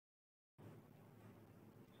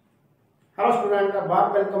Hello students, a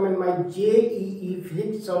warm welcome in my JEE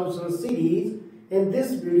Physics Solution series. In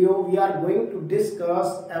this video, we are going to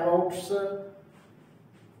discuss about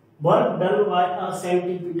work done by a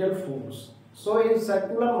centripetal force. So in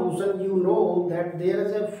circular motion, you know that there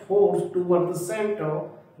is a force toward the center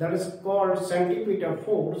that is called centripetal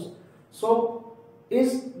force. So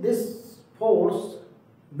is this force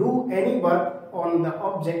do any work on the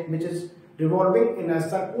object which is revolving in a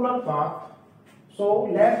circular path? So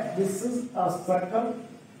let this is a circle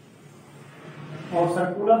or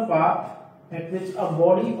circular path at which a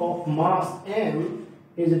body of mass m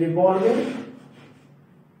is revolving.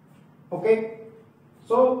 Okay,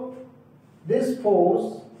 so this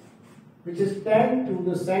force which is tend to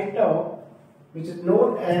the center, which is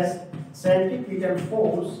known as centripetal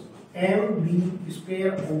force, mv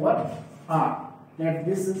square over r. That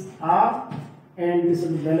this is r and this is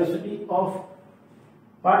the velocity of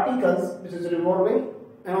particles which is revolving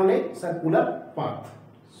on a circular path.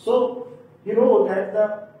 So you know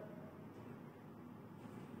that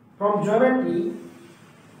from geometry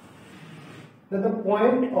that the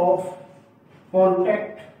point of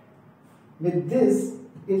contact with this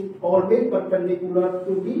is always perpendicular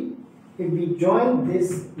to the, if we join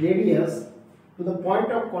this radius to the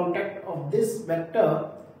point of contact of this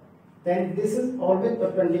vector, then this is always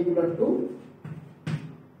perpendicular to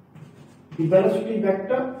the velocity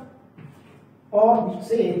vector, or we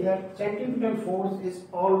say that centripetal force is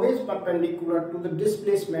always perpendicular to the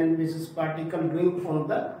displacement which is particle doing on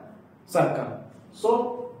the circle.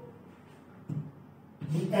 So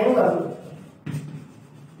the angle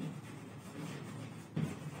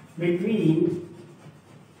between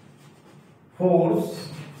force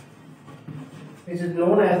which is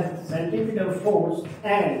known as centripetal force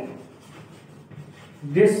and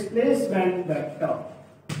displacement vector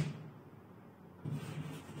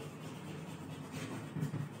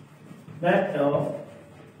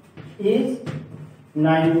is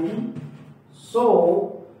 90.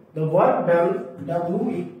 So the work done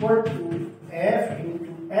W equal to F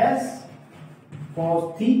into S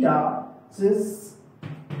cos theta, since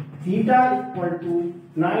theta equal to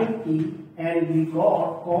 90 and we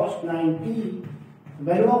got cos 90,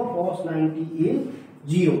 value of cos 90 is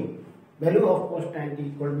 0. Value of cos 90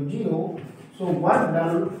 equal to 0. So work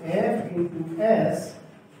done F into S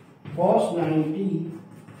cos 90,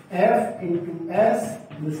 F into S,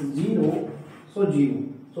 this is 0, so 0.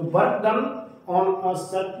 So work done on a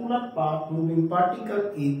circular path moving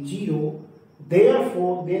particle is 0.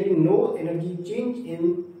 Therefore, there is no energy change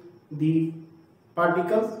in the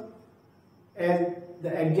particles. As the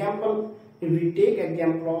example, if we take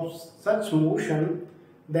example of such motion,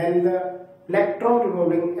 then the electron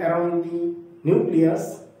revolving around the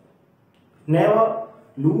nucleus never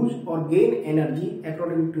lose or gain energy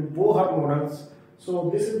according to Bohr models.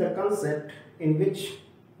 So this is the concept in which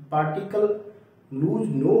particle lose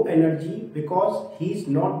no energy because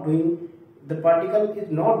the particle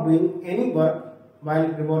is not doing any work while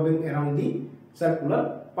revolving around the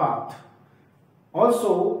circular path.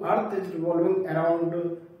 Also, Earth is revolving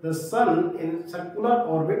around the Sun in circular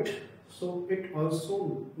orbit, so it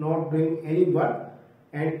also not doing any work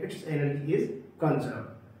and its energy is conserved.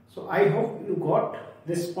 So I hope you got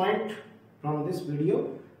this point from this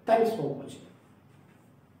video. Thanks for watching.